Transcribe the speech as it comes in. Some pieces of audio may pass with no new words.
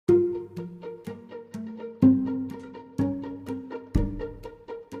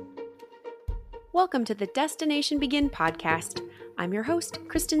Welcome to the Destination Begin podcast. I'm your host,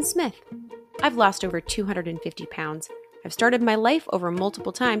 Kristen Smith. I've lost over 250 pounds. I've started my life over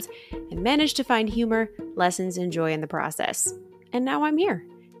multiple times and managed to find humor, lessons, and joy in the process. And now I'm here,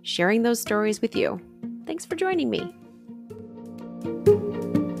 sharing those stories with you. Thanks for joining me.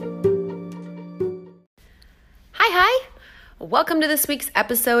 Hi. Welcome to this week's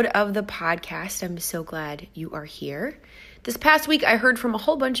episode of the podcast. I'm so glad you are here. This past week, I heard from a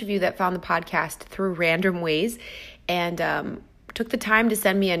whole bunch of you that found the podcast through random ways and took the time to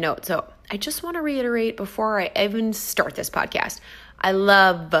send me a note. So I just want to reiterate before I even start this podcast, I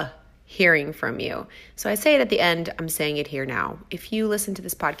love hearing from you. So I say it at the end, I'm saying it here now. If you listen to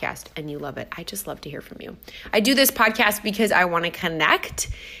this podcast and you love it, I just love to hear from you. I do this podcast because I want to connect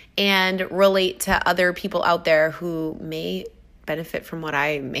and relate to other people out there who may benefit from what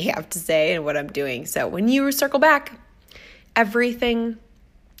I may have to say and what I'm doing. So when you circle back, everything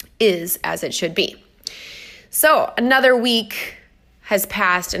is as it should be. So another week has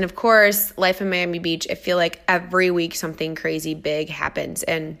passed. And of course, life in Miami Beach, I feel like every week something crazy big happens.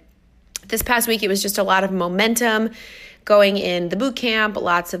 And this past week, it was just a lot of momentum going in the boot camp,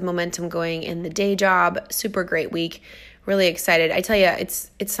 lots of momentum going in the day job. Super great week. Really excited. I tell you,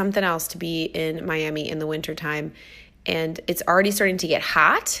 it's something else to be in Miami in the wintertime. And it's already starting to get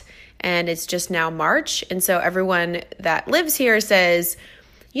hot. And it's just now March. And so everyone that lives here says,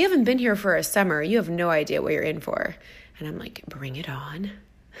 you haven't been here for a summer. You have no idea what you're in for. And I'm like, bring it on.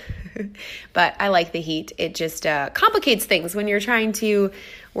 But I like the heat. It just complicates things when you're trying to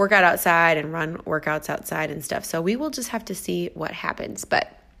work out outside and run workouts outside and stuff. So we will just have to see what happens.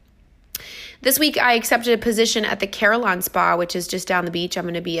 But this week, I accepted a position at the Carillon Spa, which is just down the beach. I'm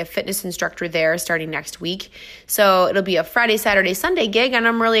going to be a fitness instructor there starting next week. So it'll be a Friday, Saturday, Sunday gig, and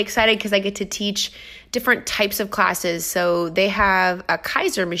I'm really excited because I get to teach different types of classes. So they have a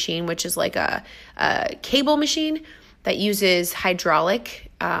Kaiser machine, which is like a cable machine that uses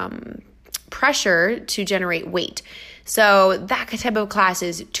hydraulic pressure to generate weight. So that type of class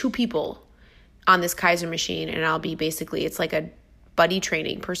is 2 people on this Kaiser machine, and I'll be basically, it's like a buddy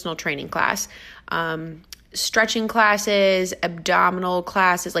training, personal training class, stretching classes, abdominal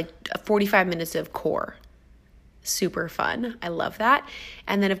classes, like 45 minutes of core. Super fun. I love that.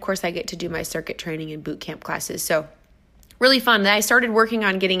 And then, of course, I get to do my circuit training and boot camp classes. So really fun. Then I started working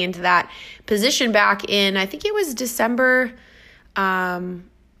on getting into that position back in, I think it was December.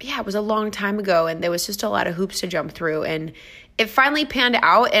 It was a long time ago, and there was just a lot of hoops to jump through. And it finally panned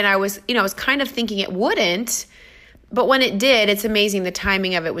out, and I was kind of thinking it wouldn't. But when it did, it's amazing. The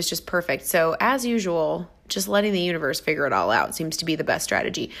timing of it was just perfect. So as usual, just letting the universe figure it all out seems to be the best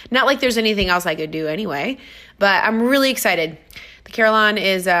strategy. Not like there's anything else I could do anyway, but I'm really excited. The Carillon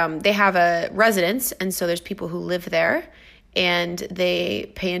is, they have a residence, and so there's people who live there, and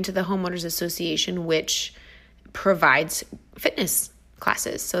they pay into the Homeowners Association, which provides fitness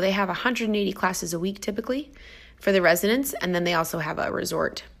classes. So they have 180 classes a week typically for the residents, and then they also have a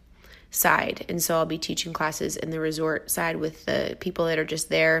resort side. And so I'll be teaching classes in the resort side with the people that are just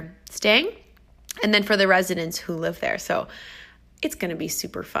there staying, and then for the residents who live there. So it's going to be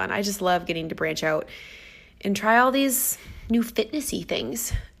super fun. I just love getting to branch out and try all these new fitnessy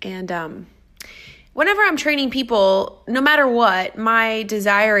things. And whenever I'm training people, no matter what, my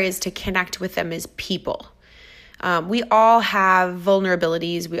desire is to connect with them as people. We all have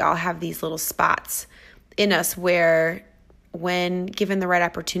vulnerabilities. We all have these little spots in us where, when given the right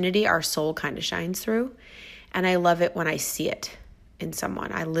opportunity, our soul kind of shines through. And I love it when I see it in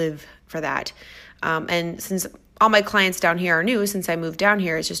someone. I live for that. And since all my clients down here are new, since I moved down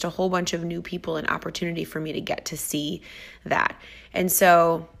here, it's just a whole bunch of new people and opportunity for me to get to see that. And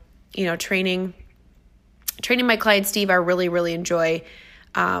so, training my client, Steve, I really, really enjoy.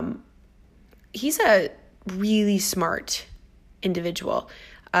 He's a really smart individual.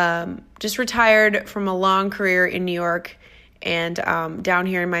 Just retired from a long career in New York. And down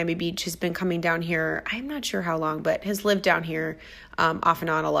here in Miami Beach, has been coming down here, I'm not sure how long, but has lived down here off and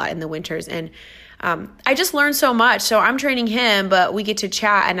on a lot in the winters. And I just learned so much. So I'm training him, but we get to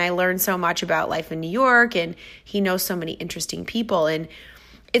chat, and I learn so much about life in New York, and he knows so many interesting people. And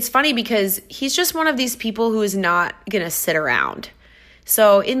it's funny because he's just one of these people who is not going to sit around.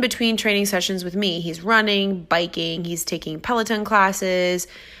 So in between training sessions with me, he's running, biking, he's taking Peloton classes.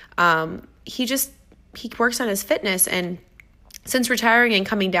 He works on his fitness, and since retiring and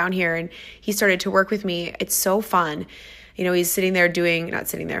coming down here, and he started to work with me, it's so fun. He's standing there.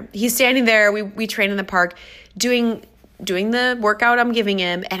 We train in the park doing the workout I'm giving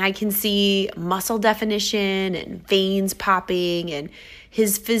him, and I can see muscle definition and veins popping and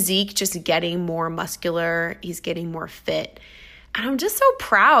his physique just getting more muscular. He's getting more fit. And I'm just so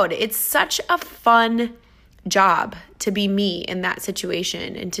proud. It's such a fun job to be me in that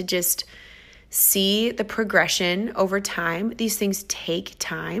situation and to just see the progression over time. These things take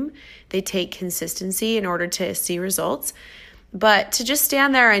time. They take consistency in order to see results. But to just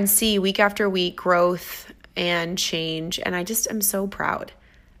stand there and see week after week growth and change, and I just am so proud.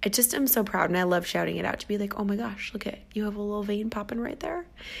 I just am so proud, and I love shouting it out to be like, oh my gosh, look at it. You have a little vein popping right there.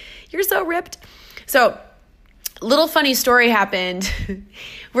 You're so ripped. So, little funny story happened. We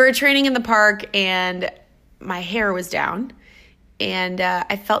were training in the park, and my hair was down, and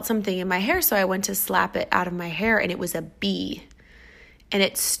I felt something in my hair, so I went to slap it out of my hair, and it was a bee, and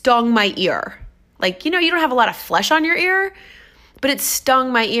it stung my ear. Like, you don't have a lot of flesh on your ear, but it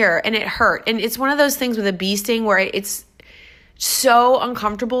stung my ear, and it hurt. And it's one of those things with a bee sting where it's so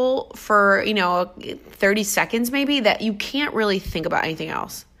uncomfortable for, 30 seconds maybe that you can't really think about anything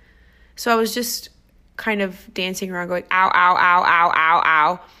else. So I was just kind of dancing around going, ow, ow, ow, ow, ow,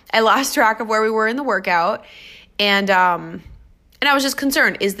 ow. I lost track of where we were in the workout. And I was just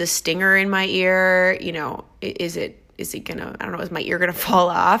concerned, is the stinger in my ear? Is my ear going to fall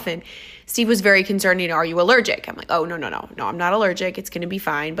off? And Steve was very concerned, are you allergic? I'm like, oh, no, I'm not allergic. It's going to be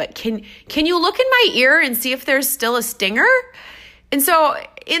fine. But can you look in my ear and see if there's still a stinger? And so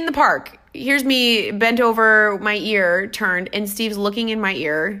in the park, here's me bent over, my ear turned, and Steve's looking in my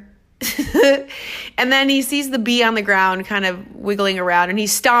ear. And then he sees the bee on the ground kind of wiggling around, and he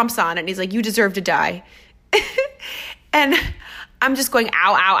stomps on it, and he's like, you deserve to die. And I'm just going,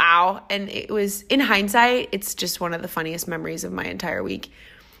 ow, ow, ow. And it was, in hindsight, it's just one of the funniest memories of my entire week.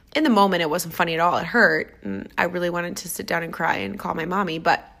 In the moment, it wasn't funny at all. It hurt. And I really wanted to sit down and cry and call my mommy,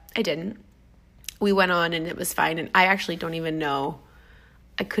 but I didn't. We went on and it was fine. And I actually don't even know.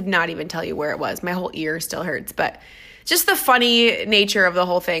 I could not even tell you where it was. My whole ear still hurts, but just the funny nature of the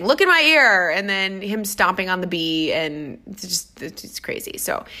whole thing. Look in my ear, and then him stomping on the bee, and it's crazy.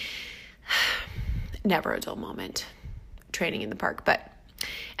 So never a dull moment training in the park. But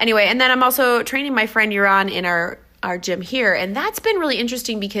anyway, and then I'm also training my friend Yaron in our gym here. And that's been really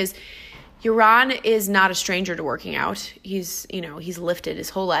interesting because Yaron is not a stranger to working out. He's lifted his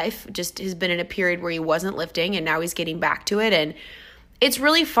whole life, just has been in a period where he wasn't lifting, and now he's getting back to it. And it's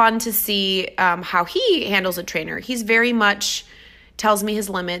really fun to see how he handles a trainer. He's very much tells me his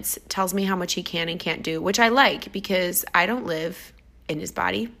limits, tells me how much he can and can't do, which I like because I don't live in his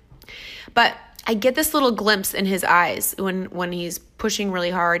body. But I get this little glimpse in his eyes when he's pushing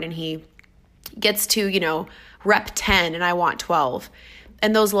really hard and he gets to, rep 10 and I want 12.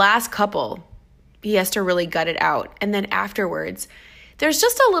 And those last couple, he has to really gut it out. And then afterwards, there's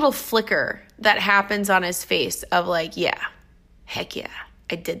just a little flicker that happens on his face of like, yeah, heck yeah,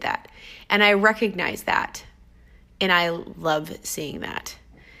 I did that. And I recognize that. And I love seeing that.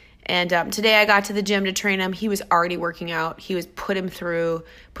 And today I got to the gym to train him. He was already working out. He was put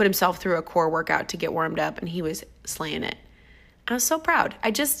himself through a core workout to get warmed up, and he was slaying it. I was so proud.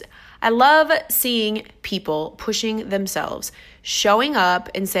 I love seeing people pushing themselves, showing up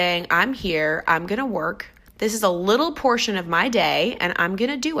and saying, I'm here, I'm going to work. This is a little portion of my day, and I'm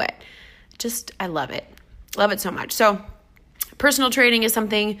going to do it. I love it. Love it so much. So personal training is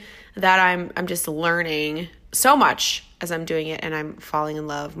something that I'm just learning so much as I'm doing it, and I'm falling in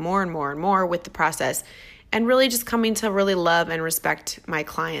love more and more and more with the process, and really just coming to really love and respect my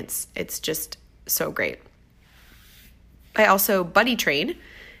clients. It's just so great. I also buddy train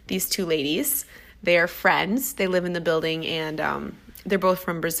these two ladies. They are friends. They live in the building, and they're both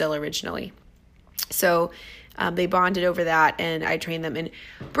from Brazil originally. So they bonded over that, and I trained them. And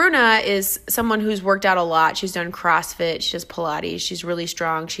Bruna is someone who's worked out a lot. She's done CrossFit. She does Pilates. She's really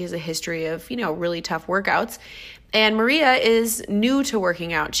strong. She has a history of, really tough workouts. And Maria is new to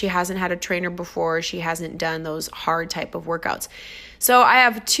working out. She hasn't had a trainer before. She hasn't done those hard type of workouts. So I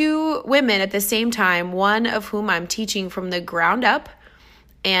have two women at the same time, one of whom I'm teaching from the ground up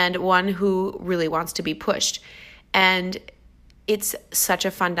and one who really wants to be pushed. And it's such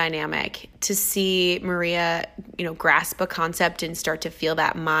a fun dynamic to see Maria, grasp a concept and start to feel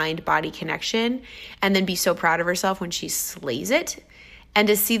that mind-body connection, and then be so proud of herself when she slays it, and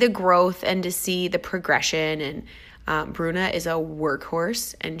to see the growth and to see the progression. And Bruna is a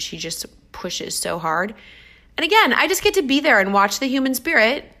workhorse, and she just pushes so hard. And again, I just get to be there and watch the human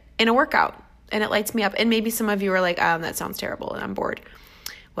spirit in a workout, and it lights me up. And maybe some of you are like, that sounds terrible, and I'm bored.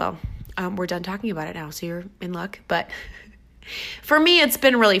 Well, we're done talking about it now, so you're in luck. But for me, it's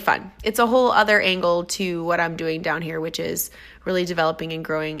been really fun. It's a whole other angle to what I'm doing down here, which is really developing and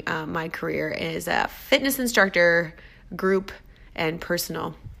growing my career as a fitness instructor, group, and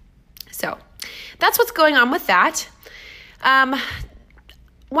personal. So that's what's going on with that.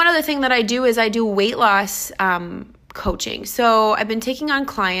 One other thing that I do is I do weight loss coaching. So I've been taking on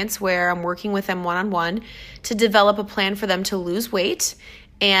clients where I'm working with them one-on-one to develop a plan for them to lose weight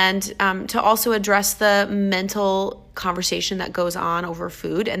and to also address the mental conversation that goes on over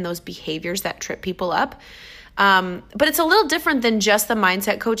food and those behaviors that trip people up. But it's a little different than just the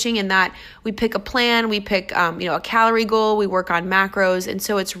mindset coaching in that we pick a plan, we pick a calorie goal, we work on macros, and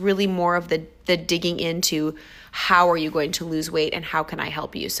so it's really more of the digging into how are you going to lose weight and how can I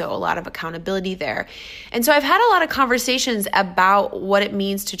help you? So a lot of accountability there. And so I've had a lot of conversations about what it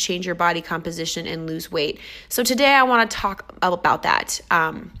means to change your body composition and lose weight. So today I want to talk about that.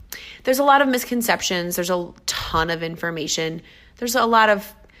 There's a lot of misconceptions. There's a ton of information. There's a lot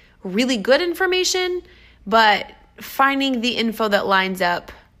of really good information, but finding the info that lines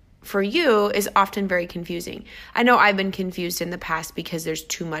up for you is often very confusing. I know I've been confused in the past because there's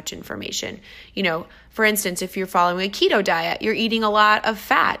too much information. For instance, if you're following a keto diet, you're eating a lot of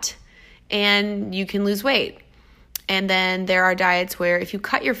fat and you can lose weight. And then there are diets where if you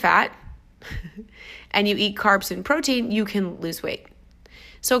cut your fat and you eat carbs and protein, you can lose weight.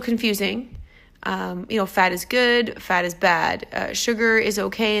 So confusing. Fat is good, fat is bad. Sugar is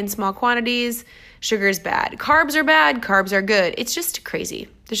okay in small quantities. Sugar is bad. Carbs are bad. Carbs are good. It's just crazy.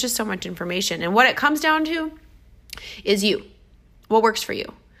 There's just so much information. And what it comes down to is you. What works for you?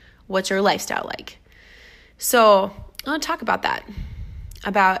 What's your lifestyle like? So I want to talk about that,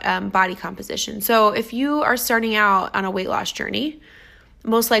 about body composition. So if you are starting out on a weight loss journey,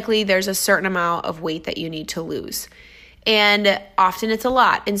 most likely there's a certain amount of weight that you need to lose. And often it's a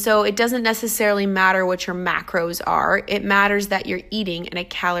lot. And so it doesn't necessarily matter what your macros are. It matters that you're eating in a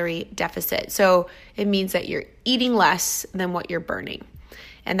calorie deficit. So it means that you're eating less than what you're burning.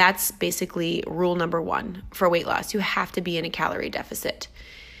 And that's basically rule number one for weight loss. You have to be in a calorie deficit.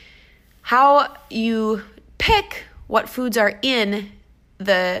 How you pick what foods are in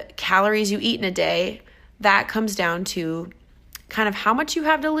the calories you eat in a day, that comes down to kind of how much you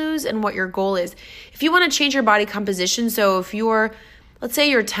have to lose and what your goal is. If you want to change your body composition, so if let's say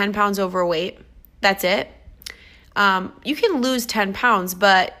you're 10 pounds overweight, that's it. You can lose 10 pounds,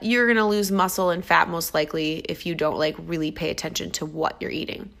 but you're going to lose muscle and fat most likely if you don't really pay attention to what you're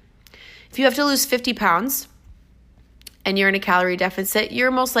eating. If you have to lose 50 pounds and you're in a calorie deficit,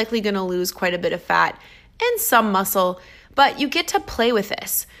 you're most likely going to lose quite a bit of fat and some muscle, but you get to play with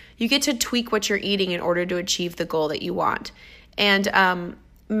this. You get to tweak what you're eating in order to achieve the goal that you want. And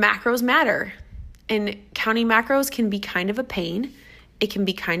macros matter. And counting macros can be kind of a pain. It can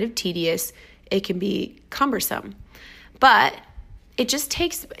be kind of tedious. It can be cumbersome. But it just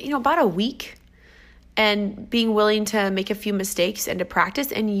takes, about a week and being willing to make a few mistakes and to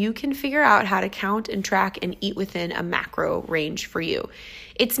practice, and you can figure out how to count and track and eat within a macro range for you.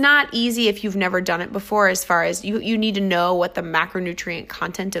 It's not easy if you've never done it before, as far as you need to know what the macronutrient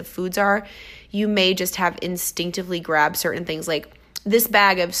content of foods are. You may just have instinctively grabbed certain things, like this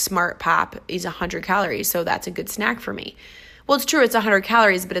bag of Smart Pop is 100 calories, so that's a good snack for me. Well, it's true, it's 100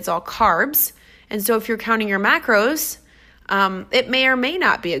 calories, but it's all carbs. And so if you're counting your macros, it may or may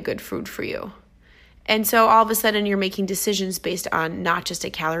not be a good food for you. And so all of a sudden you're making decisions based on not just a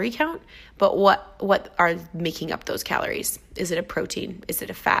calorie count, but what are making up those calories? Is it a protein? Is it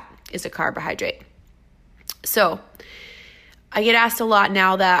a fat? Is it a carbohydrate? So I get asked a lot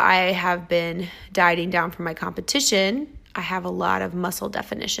now that I have been dieting down for my competition. I have a lot of muscle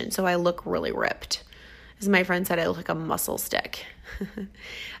definition, so I look really ripped. As my friend said, I look like a muscle stick.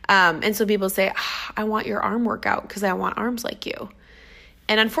 And so people say, I want your arm workout because I want arms like you.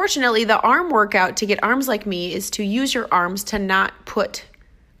 And unfortunately, the arm workout to get arms like me is to use your arms to not put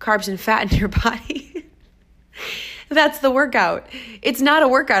carbs and fat in your body. That's the workout. It's not a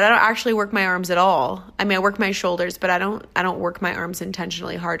workout. I don't actually work my arms at all. I mean, I work my shoulders, but I don't work my arms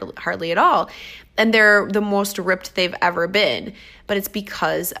intentionally hardly at all. And they're the most ripped they've ever been. But it's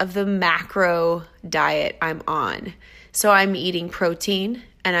because of the macro diet I'm on. So I'm eating protein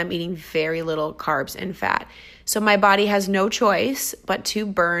and I'm eating very little carbs and fat. So my body has no choice but to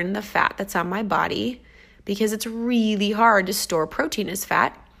burn the fat that's on my body because it's really hard to store protein as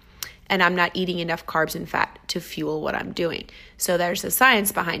fat. And I'm not eating enough carbs and fat to fuel what I'm doing. So there's the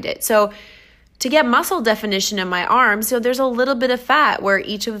science behind it. So to get muscle definition in my arms, so there's a little bit of fat where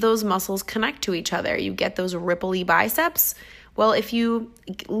each of those muscles connect to each other. You get those ripply biceps. Well, if you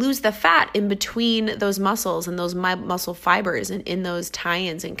lose the fat in between those muscles and those muscle fibers and in those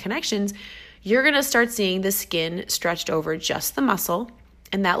tie-ins and connections, you're going to start seeing the skin stretched over just the muscle,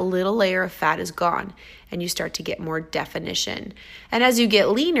 and that little layer of fat is gone, and you start to get more definition. And as you get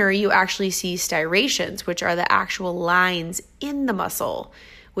leaner, you actually see striations, which are the actual lines in the muscle,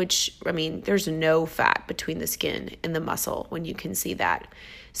 which, I mean, there's no fat between the skin and the muscle when you can see that.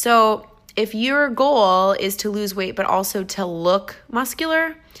 So if your goal is to lose weight but also to look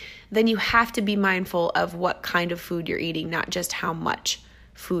muscular, then you have to be mindful of what kind of food you're eating, not just how much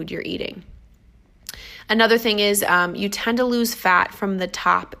food you're eating. Another thing is you tend to lose fat from the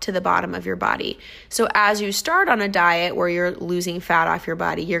top to the bottom of your body. So as you start on a diet where you're losing fat off your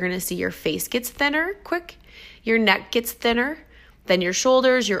body, you're going to see your face gets thinner quick, your neck gets thinner, then your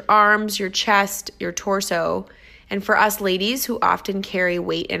shoulders, your arms, your chest, your torso. And for us ladies who often carry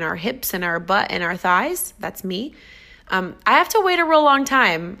weight in our hips and our butt and our thighs, that's me, I have to wait a real long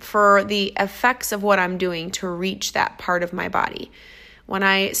time for the effects of what I'm doing to reach that part of my body. When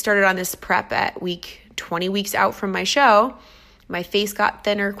I started on this prep at 20 weeks out from my show, my face got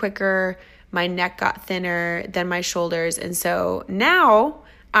thinner quicker, my neck got thinner than my shoulders. And so now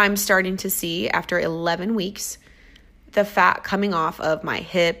I'm starting to see, after 11 weeks, the fat coming off of my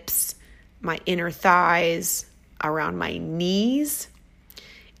hips, my inner thighs, around my knees.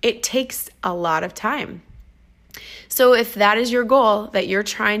 It takes a lot of time. So if that is your goal, that you're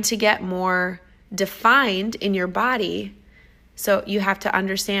trying to get more defined in your body, so you have to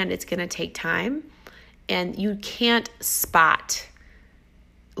understand it's going to take time, and you can't spot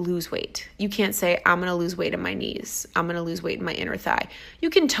lose weight. You can't say, I'm going to lose weight in my knees. I'm going to lose weight in my inner thigh. You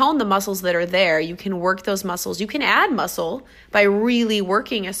can tone the muscles that are there. You can work those muscles. You can add muscle by really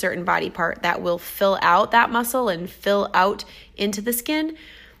working a certain body part that will fill out that muscle and fill out into the skin.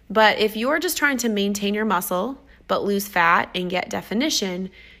 But if you're just trying to maintain your muscle but lose fat and get definition,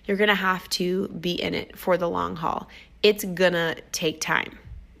 you're going to have to be in it for the long haul. It's going to take time.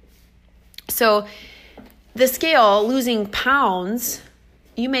 So the scale, losing pounds,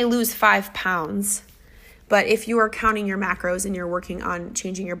 you may lose 5 pounds, but if you are counting your macros and you're working on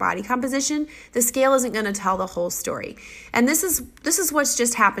changing your body composition, the scale isn't going to tell the whole story. And this is what's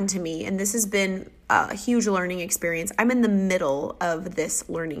just happened to me, and this has been a huge learning experience. I'm in the middle of this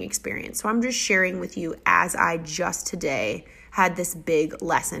learning experience, so I'm just sharing with you as I just today had this big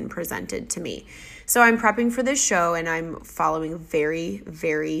lesson presented to me. So I'm prepping for this show, and I'm following a very,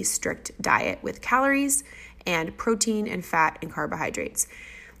 very strict diet with calories and protein and fat and carbohydrates.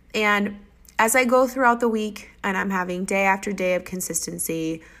 And as I go throughout the week and I'm having day after day of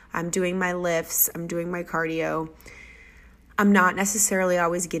consistency, I'm doing my lifts, I'm doing my cardio, I'm not necessarily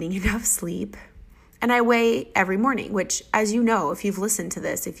always getting enough sleep. And I weigh every morning, which, as you know, if you've listened to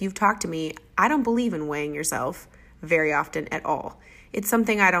this, if you've talked to me, I don't believe in weighing yourself very often at all. It's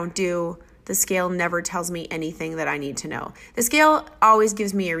something I don't do. The scale never tells me anything that I need to know. The scale always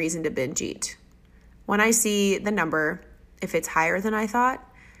gives me a reason to binge eat. When I see the number, if it's higher than I thought,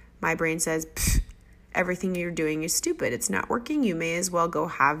 my brain says, everything you're doing is stupid. It's not working. You may as well go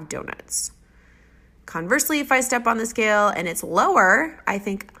have donuts. Conversely, if I step on the scale and it's lower, I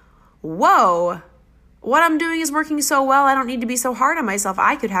think, whoa, what I'm doing is working so well. I don't need to be so hard on myself.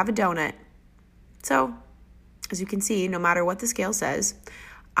 I could have a donut. So, as you can see, no matter what the scale says,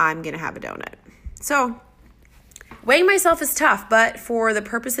 I'm going to have a donut. So, weighing myself is tough, but for the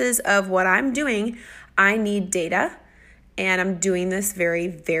purposes of what I'm doing, I need data, and I'm doing this very,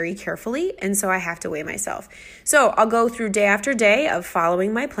 very carefully, and so I have to weigh myself. So I'll go through day after day of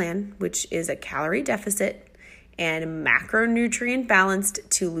following my plan, which is a calorie deficit and macronutrient balanced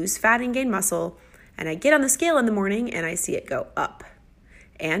to lose fat and gain muscle, and I get on the scale in the morning and I see it go up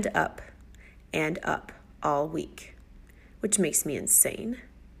and up and up all week, which makes me insane.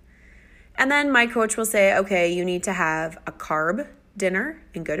 And then my coach will say, okay, you need to have a carb dinner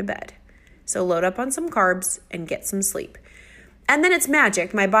and go to bed. So load up on some carbs and get some sleep. And then it's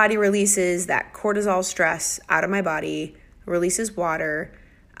magic. My body releases that cortisol stress out of my body, releases water,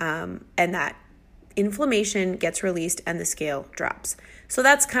 and that inflammation gets released and the scale drops. So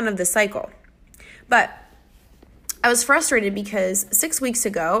that's kind of the cycle. But I was frustrated because 6 weeks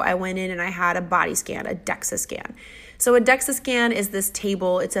ago, I went in and I had a body scan, a DEXA scan. So a DEXA scan is this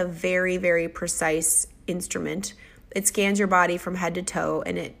table. It's a very, very precise instrument. It scans your body from head to toe,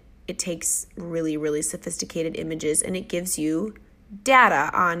 and it takes really, really sophisticated images, and it gives you data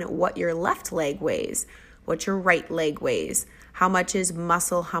on what your left leg weighs, what your right leg weighs, how much is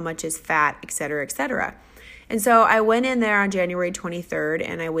muscle, how much is fat, et cetera, et cetera. And so I went in there on January 23rd,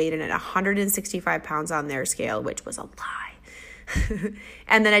 and I weighed in at 165 pounds on their scale, which was a lie.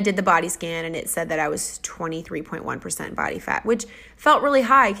 And then I did the body scan, and it said that I was 23.1% body fat, which felt really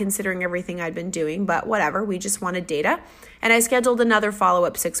high considering everything I'd been doing, but whatever, we just wanted data. And I scheduled another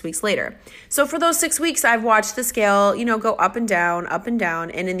follow-up 6 weeks later. So for those 6 weeks, I've watched the scale, go up and down,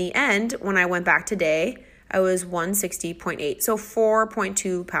 and in the end, when I went back today, I was 160.8, so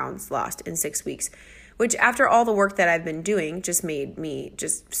 4.2 pounds lost in 6 weeks, which after all the work that I've been doing just made me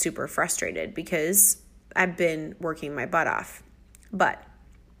just super frustrated because I've been working my butt off. But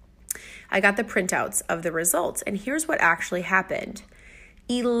I got the printouts of the results, and here's what actually happened.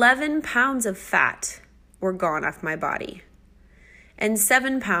 11 pounds of fat were gone off my body, and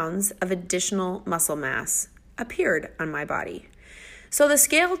 7 pounds of additional muscle mass appeared on my body. So the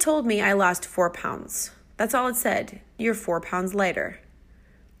scale told me I lost 4 pounds. That's all it said. You're 4 pounds lighter.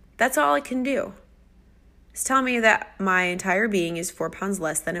 That's all it can do. It's telling me that my entire being is 4 pounds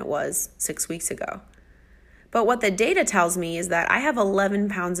less than it was 6 weeks ago. But what the data tells me is that I have 11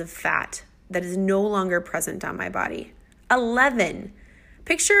 pounds of fat that is no longer present on my body. 11.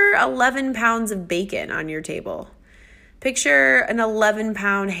 Picture 11 pounds of bacon on your table. Picture an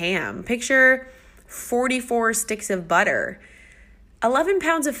 11-pound ham. Picture 44 sticks of butter. 11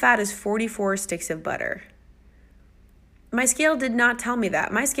 pounds of fat is 44 sticks of butter. My scale did not tell me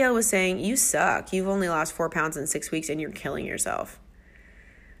that. My scale was saying, you suck. You've only lost 4 pounds in 6 weeks and you're killing yourself.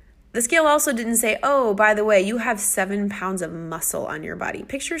 The scale also didn't say, oh, by the way, you have 7 pounds of muscle on your body.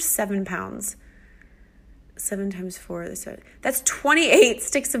 Picture 7 pounds. 7 times 4, that's 28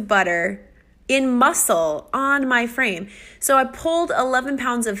 sticks of butter in muscle on my frame. So I pulled 11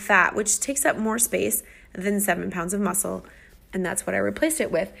 pounds of fat, which takes up more space than 7 pounds of muscle, and that's what I replaced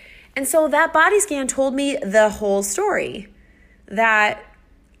it with. And so that body scan told me the whole story, that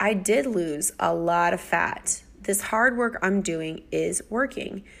I did lose a lot of fat. This hard work I'm doing is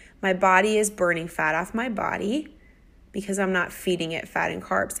working. My body is burning fat off my body because I'm not feeding it fat and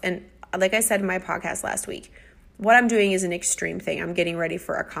carbs. And like I said in my podcast last week, what I'm doing is an extreme thing. I'm getting ready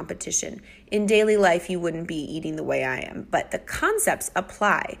for a competition. In daily life, you wouldn't be eating the way I am, but the concepts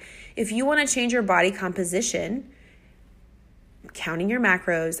apply. If you want to change your body composition, counting your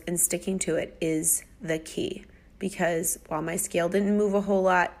macros and sticking to it is the key. Because while my scale didn't move a whole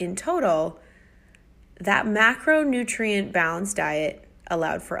lot in total, that macronutrient balanced diet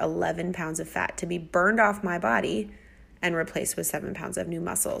allowed for 11 pounds of fat to be burned off my body and replaced with 7 pounds of new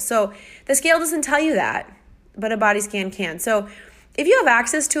muscle. So the scale doesn't tell you that, but a body scan can. So if you have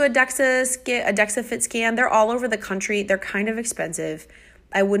access to a DEXA Fit scan, they're all over the country. They're kind of expensive.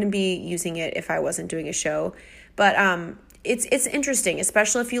 I wouldn't be using it if I wasn't doing a show. But it's interesting,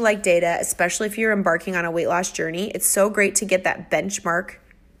 especially if you like data, especially if you're embarking on a weight loss journey. It's so great to get that benchmark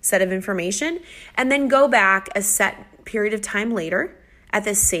set of information and then go back a set period of time later at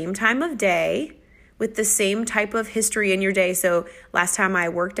the same time of day with the same type of history in your day. So last time I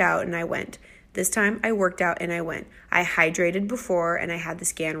worked out and I went. This time I worked out and I went. I hydrated before and I had the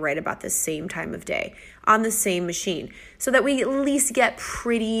scan right about the same time of day on the same machine so that we at least get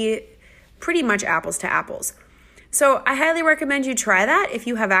pretty much apples to apples. So I highly recommend you try that if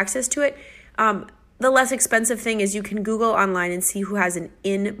you have access to it. The less expensive thing is you can Google online and see who has an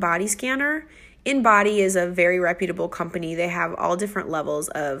InBody scanner. InBody is a very reputable company. They have all different levels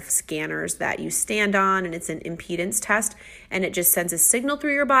of scanners that you stand on, and it's an impedance test, and it just sends a signal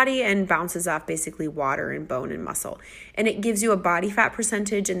through your body and bounces off basically water and bone and muscle. And it gives you a body fat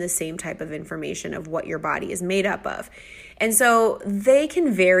percentage and the same type of information of what your body is made up of. And so they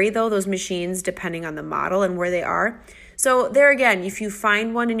can vary, though, those machines, depending on the model and where they are. So there again, if you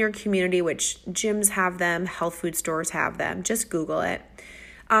find one in your community, which gyms have them, health food stores have them, just Google it.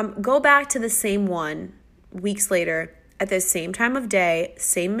 Go back to the same one weeks later at the same time of day,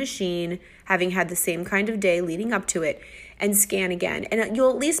 same machine, having had the same kind of day leading up to it, and scan again. And you'll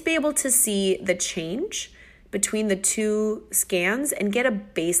at least be able to see the change between the two scans and get a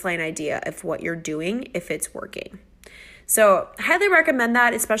baseline idea of what you're doing if it's working. So highly recommend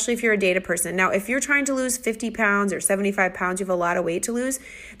that, especially if you're a data person. Now, if you're trying to lose 50 pounds or 75 pounds, you have a lot of weight to lose.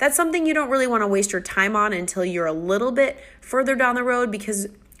 That's something you don't really want to waste your time on until you're a little bit further down the road, because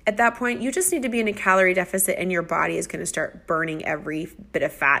at that point, you just need to be in a calorie deficit and your body is going to start burning every bit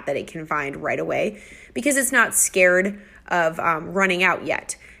of fat that it can find right away because it's not scared of running out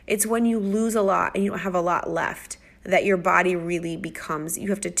yet. It's when you lose a lot and you don't have a lot left that your body really becomes, you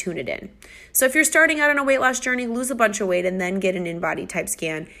have to tune it in. So if you're starting out on a weight loss journey, lose a bunch of weight and then get an InBody type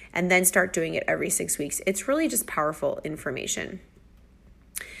scan and then start doing it every 6 weeks. It's really just powerful information.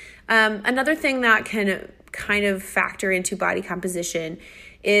 Another thing that can kind of factor into body composition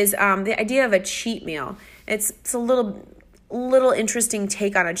is the idea of a cheat meal. It's a little interesting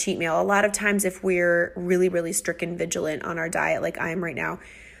take on a cheat meal. A lot of times if we're really, really strict and vigilant on our diet like I am right now,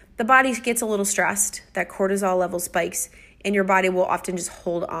 the body gets a little stressed, that cortisol level spikes, and your body will often just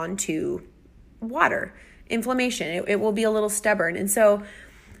hold on to water, inflammation. It will be a little stubborn. And so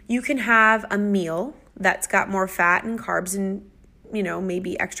you can have a meal that's got more fat and carbs and,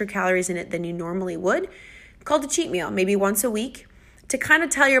 maybe extra calories in it than you normally would, called a cheat meal, maybe once a week, to kind of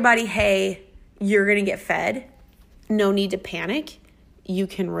tell your body, hey, you're going to get fed. No need to panic. You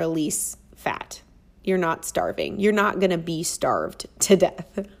can release fat. You're not starving. You're not going to be starved to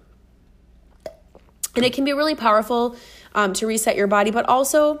death. And it can be really powerful to reset your body, but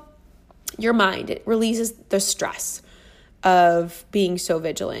also your mind. It releases the stress of being so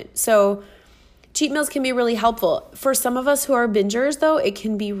vigilant. So cheat meals can be really helpful. For some of us who are bingers, though, it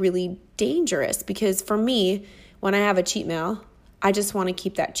can be really dangerous because for me, when I have a cheat meal, I just want to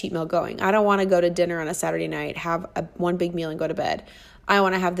keep that cheat meal going. I don't want to go to dinner on a Saturday night, have one big meal and go to bed. I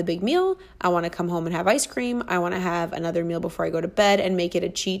want to have the big meal. I want to come home and have ice cream. I want to have another meal before I go to bed and make it a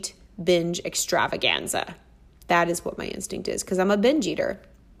cheat binge extravaganza. That is what my instinct is because I'm a binge eater.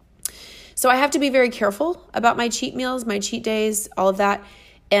 So I have to be very careful about my cheat meals, my cheat days, all of that.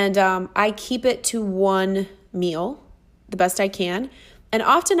 And I keep it to one meal the best I can. And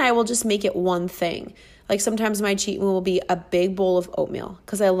often I will just make it one thing. Like sometimes my cheat meal will be a big bowl of oatmeal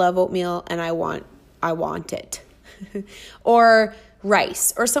because I love oatmeal and I want it. Or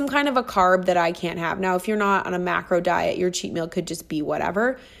rice or some kind of a carb that I can't have. Now, if you're not on a macro diet, your cheat meal could just be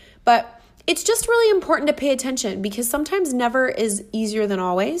whatever. But it's just really important to pay attention because sometimes never is easier than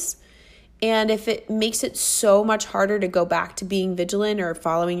always. And if it makes it so much harder to go back to being vigilant or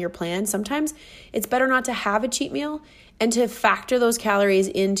following your plan, sometimes it's better not to have a cheat meal and to factor those calories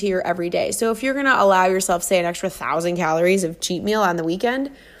into your everyday. So if you're going to allow yourself, say, an extra 1,000 calories of cheat meal on the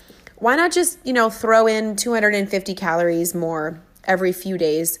weekend, why not just, throw in 250 calories more every few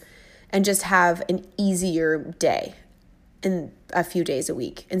days and just have an easier day in a few days a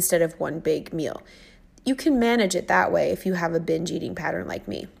week instead of one big meal? You can manage it that way if you have a binge eating pattern like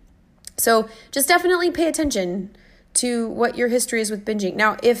me. So just definitely pay attention to what your history is with binging.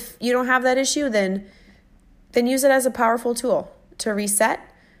 Now, if you don't have that issue, then use it as a powerful tool to reset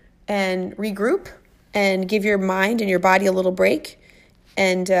and regroup and give your mind and your body a little break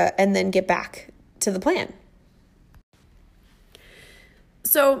and then get back to the plan.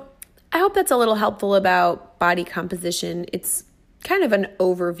 So I hope that's a little helpful about body composition. It's kind of an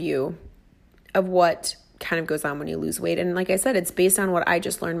overview of what kind of goes on when you lose weight. And like I said, it's based on what I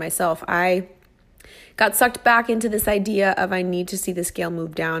just learned myself. I got sucked back into this idea of I need to see the scale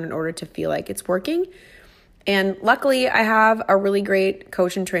move down in order to feel like it's working. And luckily, I have a really great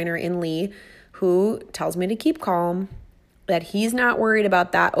coach and trainer in Lee who tells me to keep calm, that he's not worried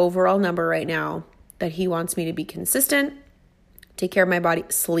about that overall number right now, that he wants me to be consistent, take care of my body,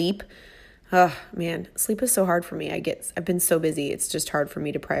 sleep. Oh man, sleep is so hard for me. I've been so busy. It's just hard for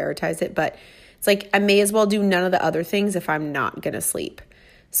me to prioritize it, but it's like I may as well do none of the other things if I'm not going to sleep.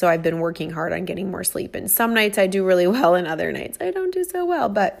 So I've been working hard on getting more sleep. And some nights I do really well and other nights I don't do so well.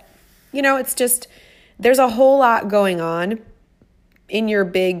 But, it's just, there's a whole lot going on in your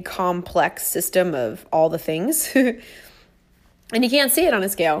big complex system of all the things. And you can't see it on a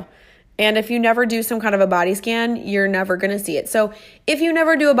scale. And if you never do some kind of a body scan, you're never going to see it. So if you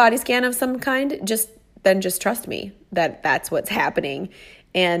never do a body scan of some kind, just trust me that that's what's happening.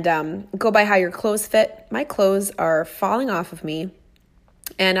 And go by how your clothes fit. My clothes are falling off of me.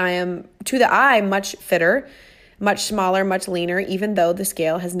 And I am, to the eye, much fitter, much smaller, much leaner, even though the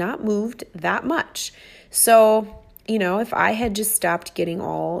scale has not moved that much. So, if I had just stopped getting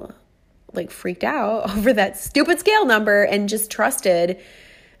all freaked out over that stupid scale number and just trusted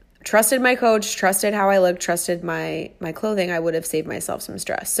my coach, trusted how I looked, trusted my clothing, I would have saved myself some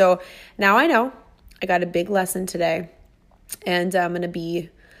stress. So now I know I got a big lesson today. And I'm going to be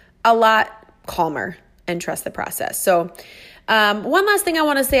a lot calmer and trust the process. So one last thing I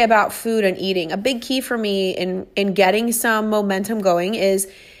want to say about food and eating. A big key for me in getting some momentum going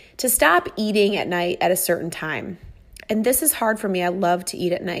is to stop eating at night at a certain time. And this is hard for me. I love to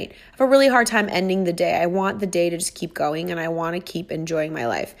eat at night. I have a really hard time ending the day. I want the day to just keep going and I want to keep enjoying my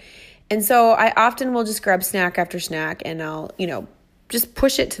life. And so I often will just grab snack after snack and I'll, just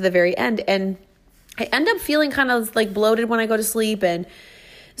push it to the very end. And I end up feeling kind of bloated when I go to sleep. And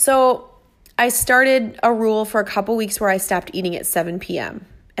so I started a rule for a couple weeks where I stopped eating at 7 p.m.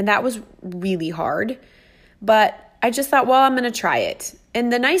 And that was really hard. But I just thought, well, I'm going to try it.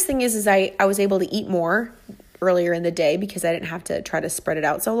 And the nice thing is I was able to eat more earlier in the day because I didn't have to try to spread it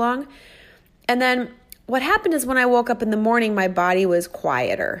out so long. And then what happened is when I woke up in the morning, my body was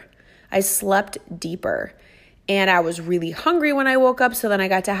quieter. I slept deeper. And I was really hungry when I woke up, so then I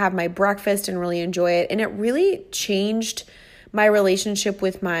got to have my breakfast and really enjoy it. And it really changed my relationship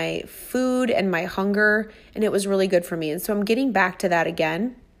with my food and my hunger, and it was really good for me. And so I'm getting back to that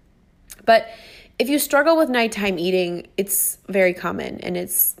again. But if you struggle with nighttime eating, it's very common, and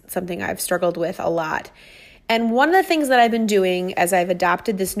it's something I've struggled with a lot. And one of the things that I've been doing as I've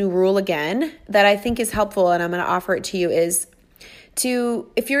adopted this new rule again that I think is helpful, and I'm going to offer it to you, is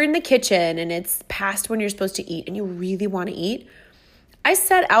if you're in the kitchen and it's past when you're supposed to eat and you really want to eat, I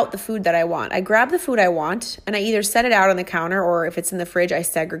set out the food that I want. I grab the food I want and I either set it out on the counter or if it's in the fridge, I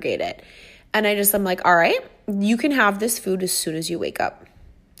segregate it. And I'm like, all right, you can have this food as soon as you wake up.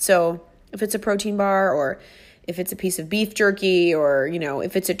 So if it's a protein bar or if it's a piece of beef jerky or,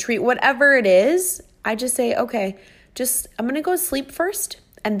 if it's a treat, whatever it is, I just say, okay, I'm going to go sleep first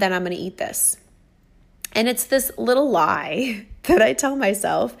and then I'm going to eat this. And it's this little lie that I tell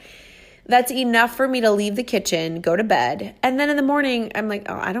myself that's enough for me to leave the kitchen, go to bed. And then in the morning, I'm like,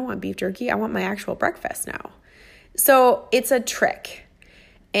 oh, I don't want beef jerky. I want my actual breakfast now. So it's a trick.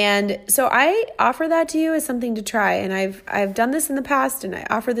 And so I offer that to you as something to try. And I've done this in the past, and I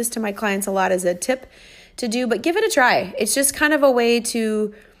offer this to my clients a lot as a tip to do, but give it a try. It's just kind of a way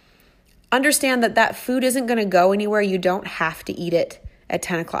to understand that food isn't going to go anywhere. You don't have to eat it at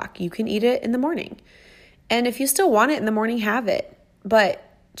 10 o'clock. You can eat it in the morning. And if you still want it in the morning, have it. But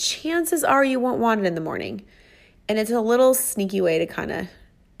chances are you won't want it in the morning. And it's a little sneaky way to kind of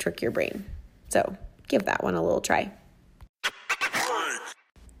trick your brain. So give that one a little try.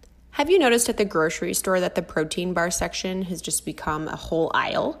 Have you noticed at the grocery store that the protein bar section has just become a whole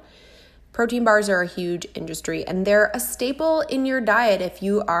aisle? Protein bars are a huge industry, and they're a staple in your diet if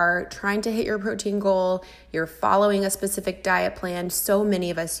you are trying to hit your protein goal, you're following a specific diet plan. So many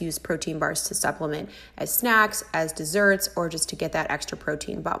of us use protein bars to supplement as snacks, as desserts, or just to get that extra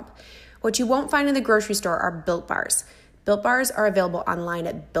protein bump. What you won't find in the grocery store are Built Bars. Built Bars are available online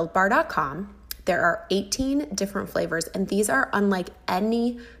at BuiltBar.com. There are 18 different flavors, and these are unlike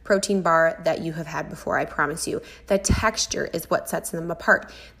any protein bar that you have had before, I promise you. The texture is what sets them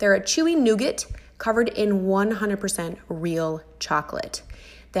apart. They're a chewy nougat covered in 100% real chocolate.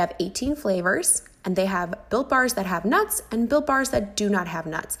 They have 18 flavors, and they have Built Bars that have nuts and Built Bars that do not have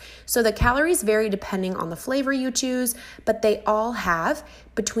nuts. So the calories vary depending on the flavor you choose, but they all have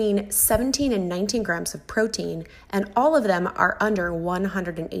between 17 and 19 grams of protein, and all of them are under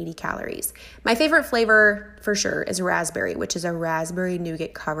 180 calories. My favorite flavor for sure is raspberry, which is a raspberry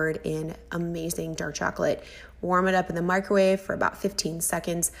nougat covered in amazing dark chocolate. Warm it up in the microwave for about 15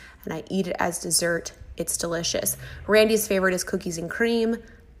 seconds, and I eat it as dessert. It's delicious. Randy's favorite is cookies and cream.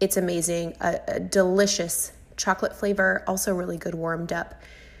 It's amazing, a delicious chocolate flavor, also really good warmed up.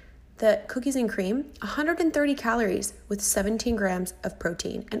 The cookies and cream, 130 calories with 17 grams of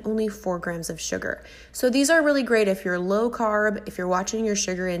protein and only 4 grams of sugar. So these are really great if you're low carb, if you're watching your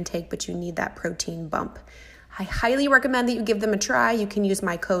sugar intake, but you need that protein bump. I highly recommend that you give them a try. You can use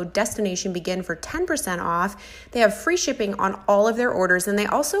my code DESTINATIONBEGIN for 10% off. They have free shipping on all of their orders, and they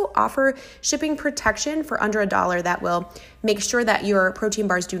also offer shipping protection for under $1 that will make sure that your protein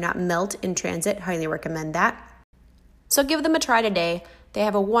bars do not melt in transit. Highly recommend that. So give them a try today. They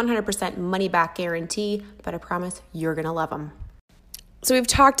have a 100% money back guarantee, but I promise you're going to love them. So we've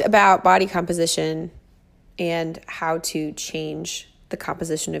talked about body composition and how to change the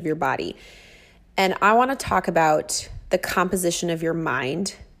composition of your body. And I want to talk about the composition of your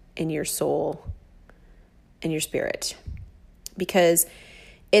mind and your soul and your spirit, because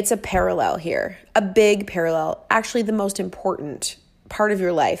it's a parallel here, a big parallel. Actually, the most important part of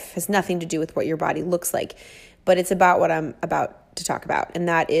your life has nothing to do with what your body looks like, but it's about what I'm about to talk about, and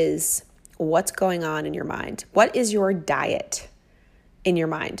that is what's going on in your mind. What is your diet in your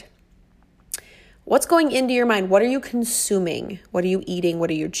mind? What's going into your mind? What are you consuming? What are you eating? What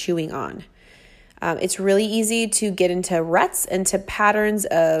are you chewing on? It's really easy to get into ruts and to patterns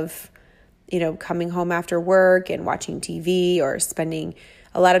of, coming home after work and watching TV or spending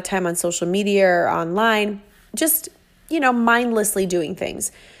a lot of time on social media or online, just, mindlessly doing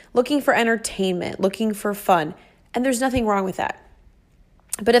things, looking for entertainment, looking for fun. And there's nothing wrong with that.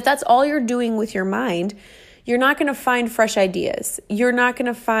 But if that's all you're doing with your mind, you're not going to find fresh ideas. You're not going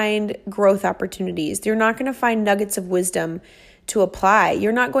to find growth opportunities. You're not going to find nuggets of wisdom to apply.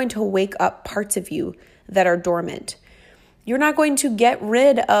 You're not going to wake up parts of you that are dormant. You're not going to get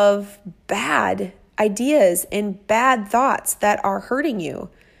rid of bad ideas and bad thoughts that are hurting you.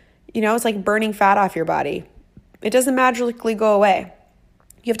 It's like burning fat off your body. It doesn't magically go away.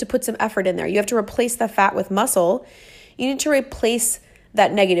 You have to put some effort in there. You have to replace the fat with muscle. You need to replace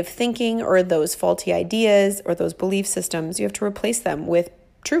that negative thinking or those faulty ideas or those belief systems. You have to replace them with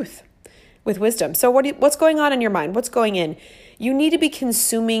truth, with wisdom. So what's going on in your mind? What's going in? You need to be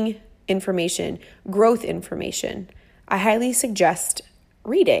consuming information, growth information. I highly suggest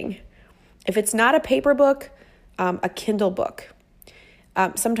reading. If it's not a paper book, a Kindle book.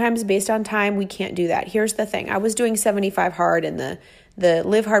 Sometimes based on time, we can't do that. Here's the thing. I was doing 75 Hard in the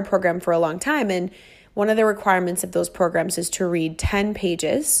Live Hard program for a long time, and one of the requirements of those programs is to read 10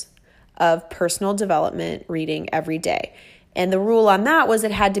 pages of personal development reading every day. And the rule on that was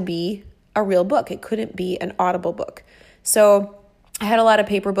it had to be a real book. It couldn't be an Audible book. So I had a lot of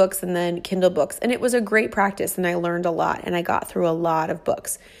paper books and then Kindle books, and it was a great practice, and I learned a lot, and I got through a lot of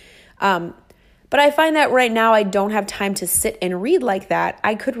books. But I find that right now I don't have time to sit and read like that.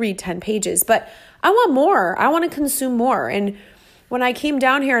 I could read 10 pages, but I want more. I want to consume more. And when I came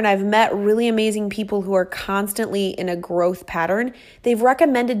down here and I've met really amazing people who are constantly in a growth pattern, they've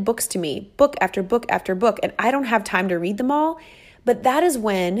recommended books to me, book after book after book, and I don't have time to read them all. But that is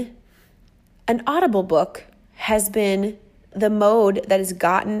when an Audible book has been the mode that has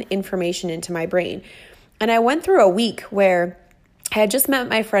gotten information into my brain. And I went through a week where I had just met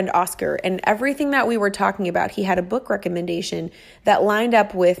my friend Oscar, and everything that we were talking about, he had a book recommendation that lined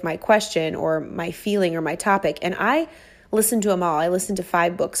up with my question or my feeling or my topic. And I listened to them all. I listened to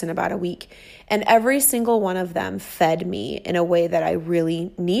 5 books in about a week, and every single one of them fed me in a way that I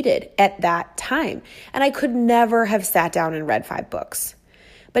really needed at that time. And I could never have sat down and read 5 books.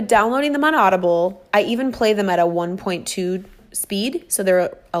 But downloading them on Audible, I even play them at a 1.2 speed, so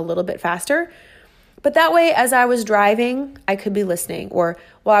they're a little bit faster. But that way, as I was driving, I could be listening. Or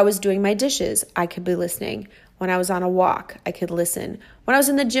while I was doing my dishes, I could be listening. When I was on a walk, I could listen. When I was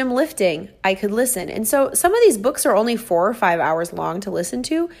in the gym lifting, I could listen. And so some of these books are only 4 or 5 hours long to listen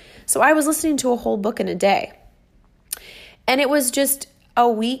to. So I was listening to a whole book in a day. And it was just a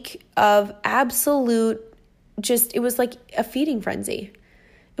week of absolute, it was like a feeding frenzy.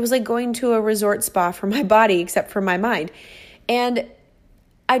 It was like going to a resort spa for my body, except for my mind. And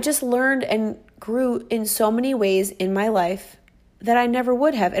I just learned and grew in so many ways in my life that I never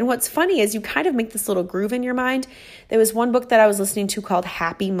would have. And what's funny is you kind of make this little groove in your mind. There was one book that I was listening to called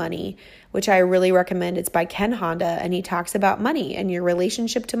Happy Money, which I really recommend. It's by Ken Honda, and he talks about money and your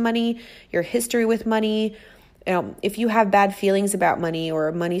relationship to money, your history with money. If you have bad feelings about money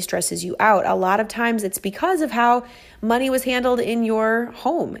or money stresses you out, a lot of times it's because of how money was handled in your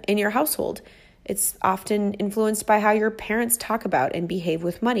home, in your household. It's often influenced by how your parents talk about and behave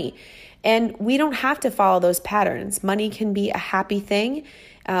with money. And we don't have to follow those patterns. Money can be a happy thing.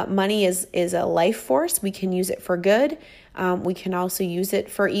 Money is a life force. We can use it for good. We can also use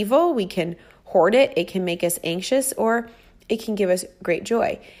it for evil. We can hoard it. It can make us anxious, or it can give us great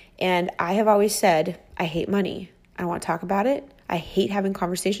joy. And I have always said, I hate money. I don't want to talk about it. I hate having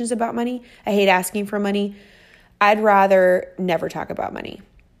conversations about money. I hate asking for money. I'd rather never talk about money.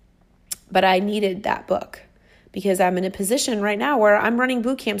 But I needed that book because I'm in a position right now where I'm running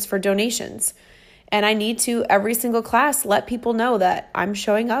boot camps for donations. And I need to, every single class, let people know that I'm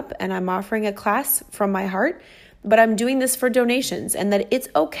showing up and I'm offering a class from my heart, but I'm doing this for donations, and that it's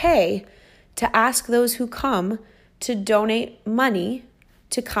okay to ask those who come to donate money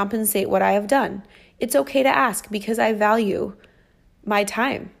to compensate what I have done. It's okay to ask because I value my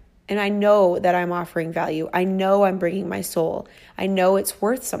time. And I know that I'm offering value. I know I'm bringing my soul. I know it's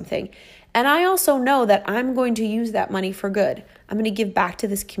worth something. And I also know that I'm going to use that money for good. I'm going to give back to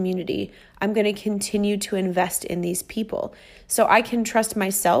this community. I'm going to continue to invest in these people. So I can trust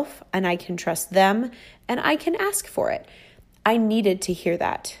myself, and I can trust them, and I can ask for it. I needed to hear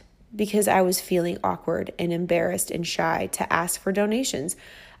that because I was feeling awkward and embarrassed and shy to ask for donations.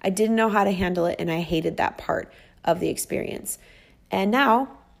 I didn't know how to handle it, and I hated that part of the experience. And now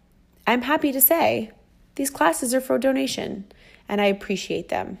I'm happy to say these classes are for donation, and I appreciate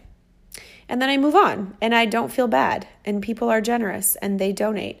them. And then I move on, and I don't feel bad, and people are generous and they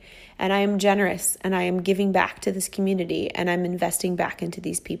donate, and I am generous and I am giving back to this community, and I'm investing back into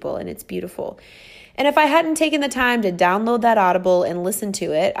these people, and it's beautiful. And if I hadn't taken the time to download that Audible and listen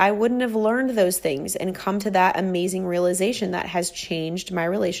to it, I wouldn't have learned those things and come to that amazing realization that has changed my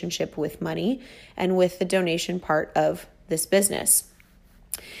relationship with money and with the donation part of this business.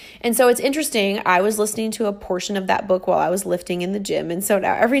 And so it's interesting, I was listening to a portion of that book while I was lifting in the gym. And so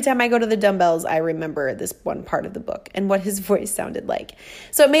now every time I go to the dumbbells, I remember this one part of the book and what his voice sounded like.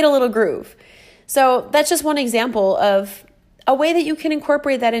 So it made a little groove. So that's just one example of a way that you can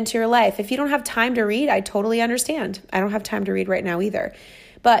incorporate that into your life. If you don't have time to read, I totally understand. I don't have time to read right now either.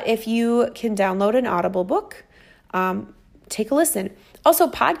 But if you can download an Audible book, take a listen. Also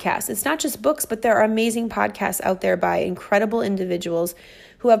podcasts. It's not just books, but there are amazing podcasts out there by incredible individuals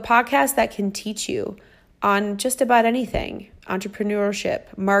who have podcasts that can teach you on just about anything: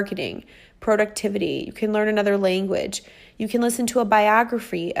 entrepreneurship, marketing, productivity. You can learn another language. You can listen to a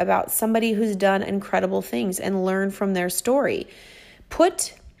biography about somebody who's done incredible things and learn from their story.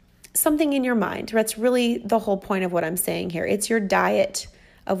 Put something in your mind. That's really the whole point of what I'm saying here. It's your diet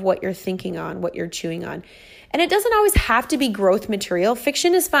of what you're thinking on, what you're chewing on. And it doesn't always have to be growth material.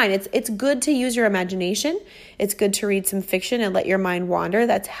 Fiction is fine. It's good to use your imagination. It's good to read some fiction and let your mind wander.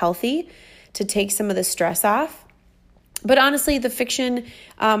 That's healthy to take some of the stress off. But honestly, the fiction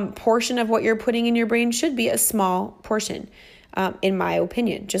portion of what you're putting in your brain should be a small portion, in my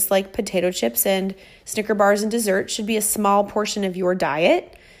opinion. Just like potato chips and Snicker bars and dessert should be a small portion of your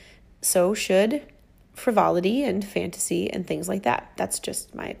diet. so should frivolity and fantasy and things like that. That's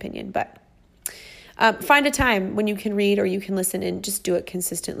just my opinion. But find a time when you can read or you can listen and just do it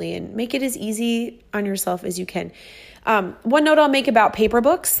consistently and make it as easy on yourself as you can. One note I'll make about paper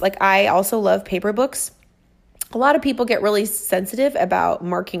books, like I also love paper books. A lot of people get really sensitive about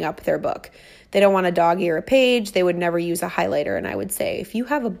marking up their book. They don't want a dog ear a page. They would never use a highlighter. And I would say, if you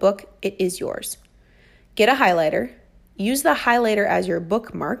have a book, it is yours. Get a highlighter. Use the highlighter as your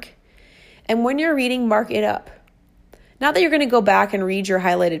bookmark. And when you're reading, mark it up. Not that you're going to go back and read your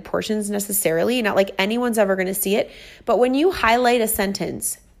highlighted portions necessarily. Not like anyone's ever going to see it. But when you highlight a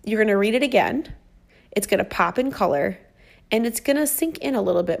sentence, you're going to read it again. It's going to pop in color. And it's going to sink in a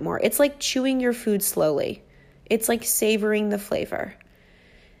little bit more. It's like chewing your food slowly. It's like savoring the flavor.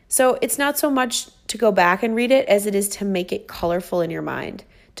 So it's not so much to go back and read it as it is to make it colorful in your mind,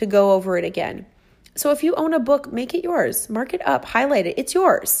 to go over it again. So if you own a book, make it yours. Mark it up, highlight it. It's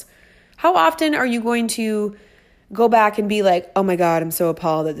yours. How often are you going to go back and be like, oh my God, I'm so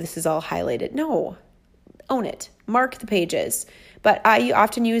appalled that this is all highlighted? No, own it. Mark the pages. But I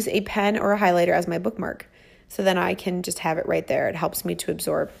often use a pen or a highlighter as my bookmark. So then I can just have it right there. It helps me to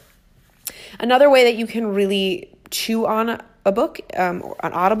absorb. Another way that you can really chew on a book, an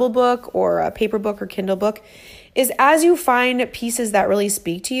Audible book or a paper book or Kindle book, is as you find pieces that really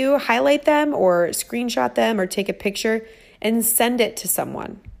speak to you, highlight them or screenshot them or take a picture and send it to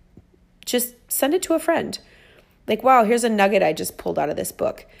someone. Just send it to a friend. Like, wow, here's a nugget I just pulled out of this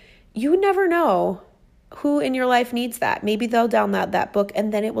book. You never know who in your life needs that. Maybe they'll download that book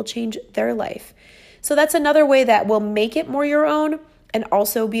and then it will change their life. So that's another way that will make it more your own and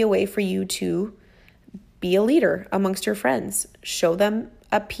also be a way for you to be a leader amongst your friends. Show them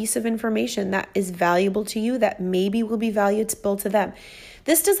a piece of information that is valuable to you that maybe will be valuable to them.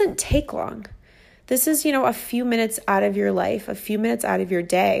 This doesn't take long. This is, a few minutes out of your life, a few minutes out of your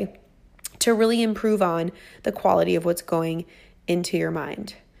day to really improve on the quality of what's going into your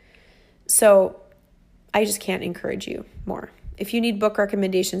mind. So I just can't encourage you more. If you need book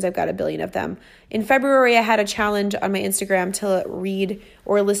recommendations, I've got a billion of them. In February, I had a challenge on my Instagram to read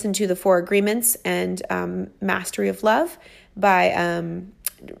or listen to The 4 Agreements and Mastery of Love by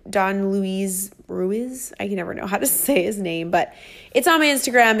Don Luis Ruiz. I can never know how to say his name, but it's on my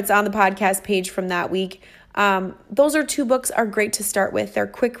Instagram. It's on the podcast page from that week. Those 2 books are great to start with. They're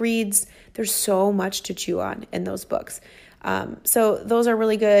quick reads. There's so much to chew on in those books. So those are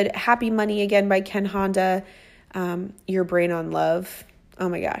really good. Happy Money, again, by Ken Honda. Your Brain on Love. Oh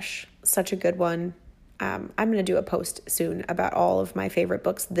my gosh, such a good one. I'm going to do a post soon about all of my favorite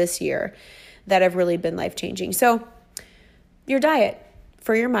books this year that have really been life-changing. So your diet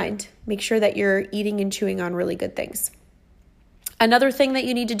for your mind, make sure that you're eating and chewing on really good things. Another thing that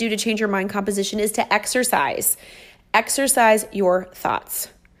you need to do to change your mind composition is to exercise. Exercise your thoughts.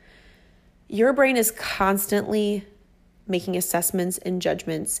 Your brain is constantly making assessments and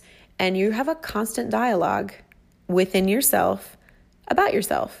judgments, and you have a constant dialogue within yourself, about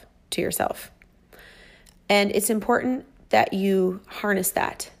yourself, to yourself. And it's important that you harness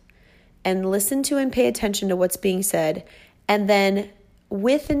that and listen to and pay attention to what's being said, and then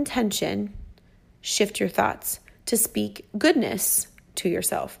with intention, shift your thoughts to speak goodness to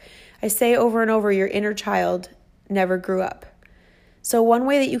yourself. I say over and over, your inner child never grew up. So one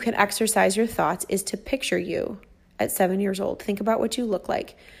way that you can exercise your thoughts is to picture you at 7 years old. Think about what you look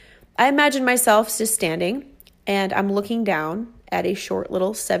like. I imagine myself just standing and I'm looking down at a short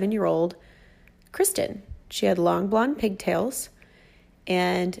little 7-year-old Kristen. She had long blonde pigtails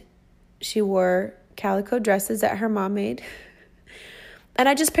and she wore calico dresses that her mom made. And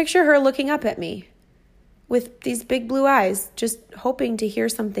I just picture her looking up at me with these big blue eyes, just hoping to hear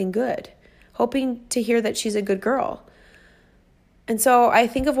something good, hoping to hear that she's a good girl. And so I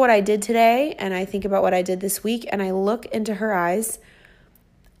think of what I did today and I think about what I did this week and I look into her eyes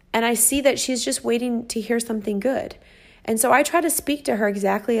and I see that she's just waiting to hear something good. And so I try to speak to her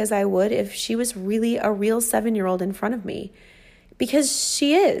exactly as I would if she was really a real 7-year-old in front of me. Because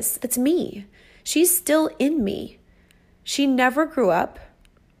she is. That's me. She's still in me. She never grew up.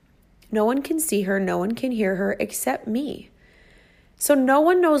 No one can see her. No one can hear her except me. So no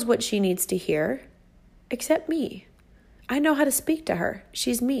one knows what she needs to hear except me. I know how to speak to her.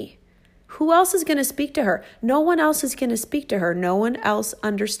 She's me. Who else is going to speak to her? No one else is going to speak to her. No one else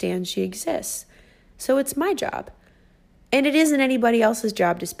understands she exists. So it's my job. And it isn't anybody else's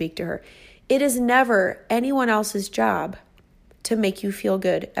job to speak to her. It is never anyone else's job to make you feel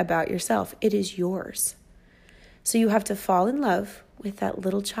good about yourself. It is yours. So you have to fall in love with that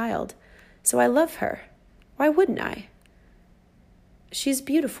little child. So I love her. Why wouldn't I? She's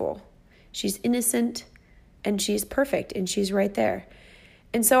beautiful. She's innocent. And she's perfect. And she's right there.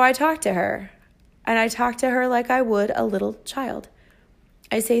 And so I talk to her, and I talk to her like I would a little child.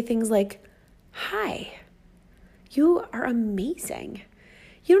 I say things like, "Hi, you are amazing.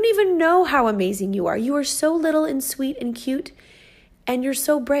 You don't even know how amazing you are. You are so little and sweet and cute, and you're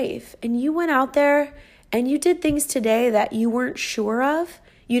so brave. And you went out there and you did things today that you weren't sure of.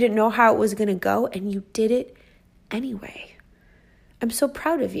 You didn't know how it was going to go, and you did it anyway. I'm so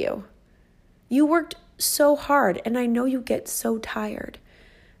proud of you. You worked so hard, and I know you get so tired.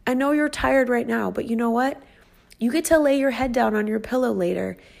 I know you're tired right now, but you know what? You get to lay your head down on your pillow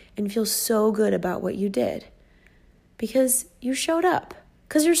later and feel so good about what you did because you showed up,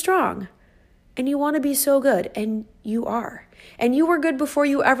 because you're strong, and you want to be so good, and you are. And you were good before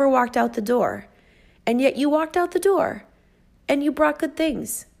you ever walked out the door, and yet you walked out the door, and you brought good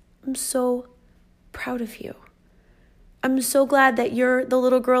things. I'm so proud of you. I'm so glad that you're the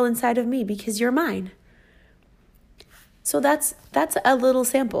little girl inside of me because you're mine." So that's a little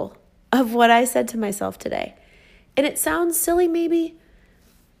sample of what I said to myself today. And it sounds silly maybe.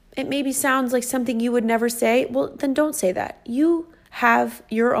 It maybe sounds like something you would never say. Well, then don't say that. You have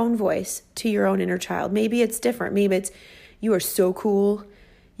your own voice to your own inner child. Maybe it's different. Maybe it's, "You are so cool.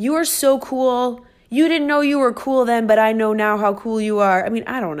 You are so cool. You didn't know you were cool then, but I know now how cool you are." I mean,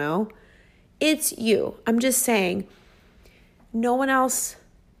 I don't know. It's you. I'm just saying, no one else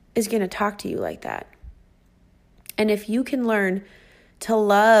is going to talk to you like that. And if you can learn to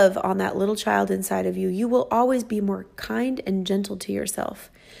love on that little child inside of you, you will always be more kind and gentle to yourself.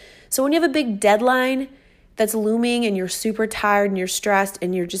 So when you have a big deadline that's looming and you're super tired and you're stressed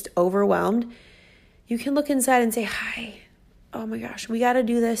and you're just overwhelmed, you can look inside and say, "Hi, oh my gosh, we got to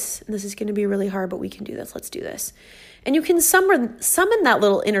do this. And this is going to be really hard, but we can do this. Let's do this." And you can summon that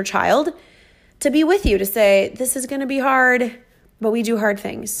little inner child to be with you, to say, "This is going to be hard, but we do hard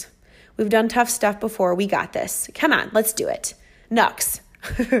things. We've done tough stuff before. We got this. Come on, let's do it. Nux."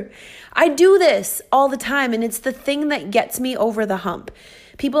 I do this all the time, and it's the thing that gets me over the hump.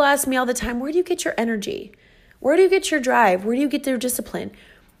 People ask me all the time, "Where do you get your energy? Where do you get your drive? Where do you get your discipline?"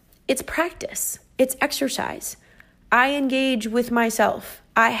 It's practice. It's exercise. I engage with myself.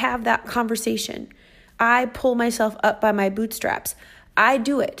 I have that conversation. I pull myself up by my bootstraps. I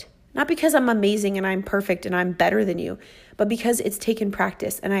do it. Not because I'm amazing and I'm perfect and I'm better than you, but because it's taken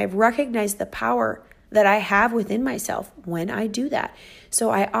practice, and I have recognized the power that I have within myself when I do that.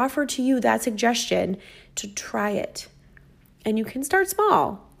 So I offer to you that suggestion to try it. And you can start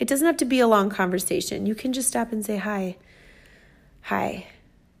small. It doesn't have to be a long conversation. You can just stop and say, "Hi. Hi.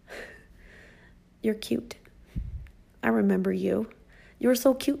 You're cute. I remember you. You're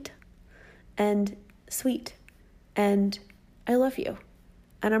so cute and sweet, and I love you.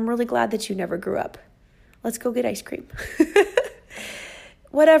 And I'm really glad that you never grew up. Let's go get ice cream."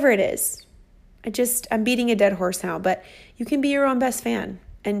 Whatever it is. I'm beating a dead horse now, but you can be your own best fan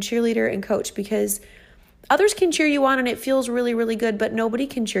and cheerleader and coach, because others can cheer you on and it feels really, really good, but nobody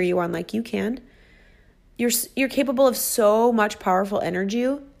can cheer you on like you can. You're capable of so much powerful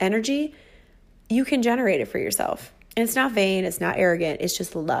energy. You can generate it for yourself. And it's not vain. It's not arrogant. It's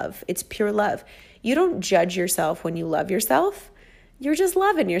just love. It's pure love. You don't judge yourself when you love yourself. You're just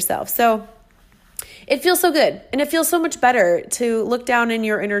loving yourself. So it feels so good. And it feels so much better to look down in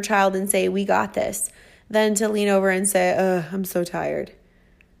your inner child and say, "We got this," than to lean over and say, "I'm so tired.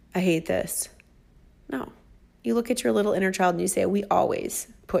 I hate this." No. You look at your little inner child and you say, "We always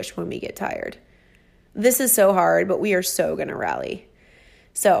push when we get tired. This is so hard, but we are so going to rally."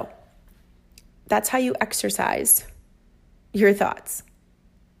 So that's how you exercise your thoughts.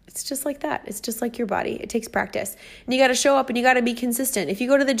 It's just like that. It's just like your body. It takes practice. And you got to show up and you got to be consistent. If you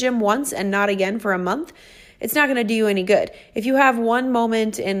go to the gym once and not again for a month, it's not going to do you any good. If you have one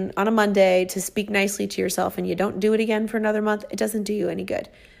moment on a Monday to speak nicely to yourself and you don't do it again for another month, it doesn't do you any good.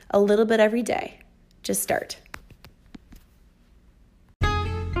 A little bit every day. Just start.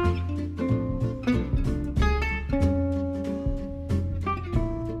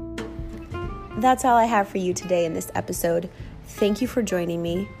 That's all I have for you today in this episode. Thank you for joining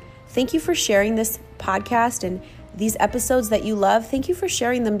me. Thank you for sharing this podcast and these episodes that you love. Thank you for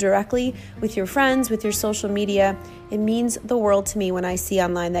sharing them directly with your friends, with your social media. It means the world to me when I see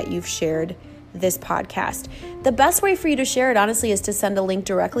online that you've shared this podcast. The best way for you to share it, honestly, is to send a link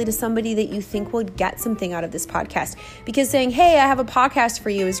directly to somebody that you think would get something out of this podcast. Because saying, "Hey, I have a podcast for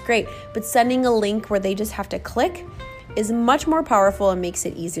you," is great, but sending a link where they just have to click is much more powerful and makes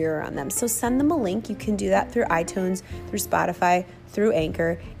it easier on them. So send them a link. You can do that through iTunes, through Spotify, through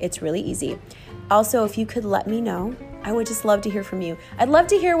Anchor. It's really easy. Also, if you could let me know, I would just love to hear from you. I'd love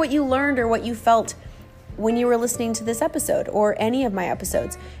to hear what you learned or what you felt when you were listening to this episode or any of my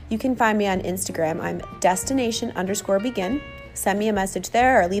episodes. You can find me on Instagram. I'm destination_begin. send me a message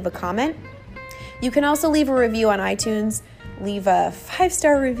there or leave a comment. You can also leave a review on iTunes. Leave a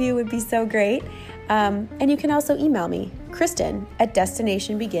 5-star review would be so great. And you can also email me,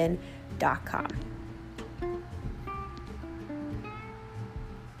 Kristen@destinationbegin.com.